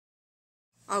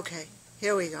Okay,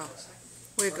 here we go.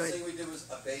 We're First good. thing we did was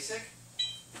a basic,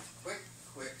 quick,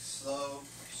 quick, slow,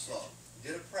 slow. We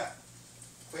did a prep.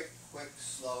 Quick, quick,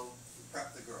 slow,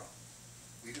 prep the girl.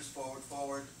 We just forward,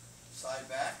 forward, side,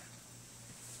 back.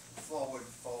 Forward,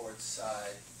 forward,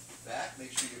 side, back.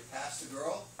 Make sure you're past the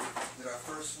girl. Did our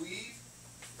first weave.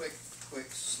 Quick,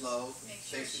 quick, slow, Make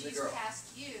sure facing the she's girl.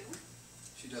 past you.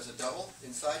 She does a double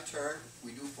inside turn.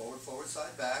 We do forward, forward,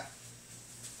 side, back.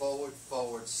 Forward,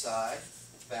 forward, side,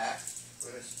 back.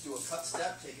 We're going to do a cut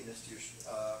step, taking this to your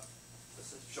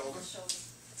shoulder.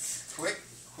 Quick,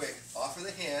 quick, off of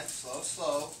the hand, slow,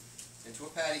 slow, into a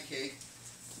patty cake.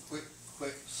 Quick,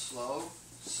 quick, slow,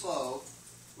 slow.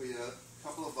 With a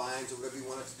couple of vines or whatever you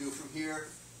want it to do from here.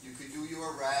 You could do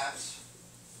your wraps.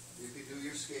 You could do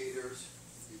your skaters.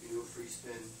 You could do a free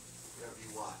spin, whatever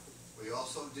you want. We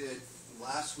also did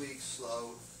last week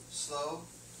slow, slow,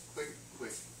 quick,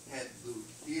 quick. Head loop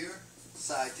here,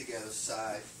 side together,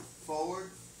 side, forward,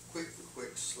 quick,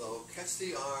 quick, slow. Catch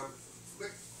the arm,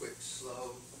 quick, quick,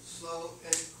 slow, slow,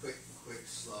 and quick, quick,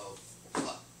 slow.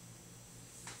 Up.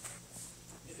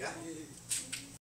 Yeah.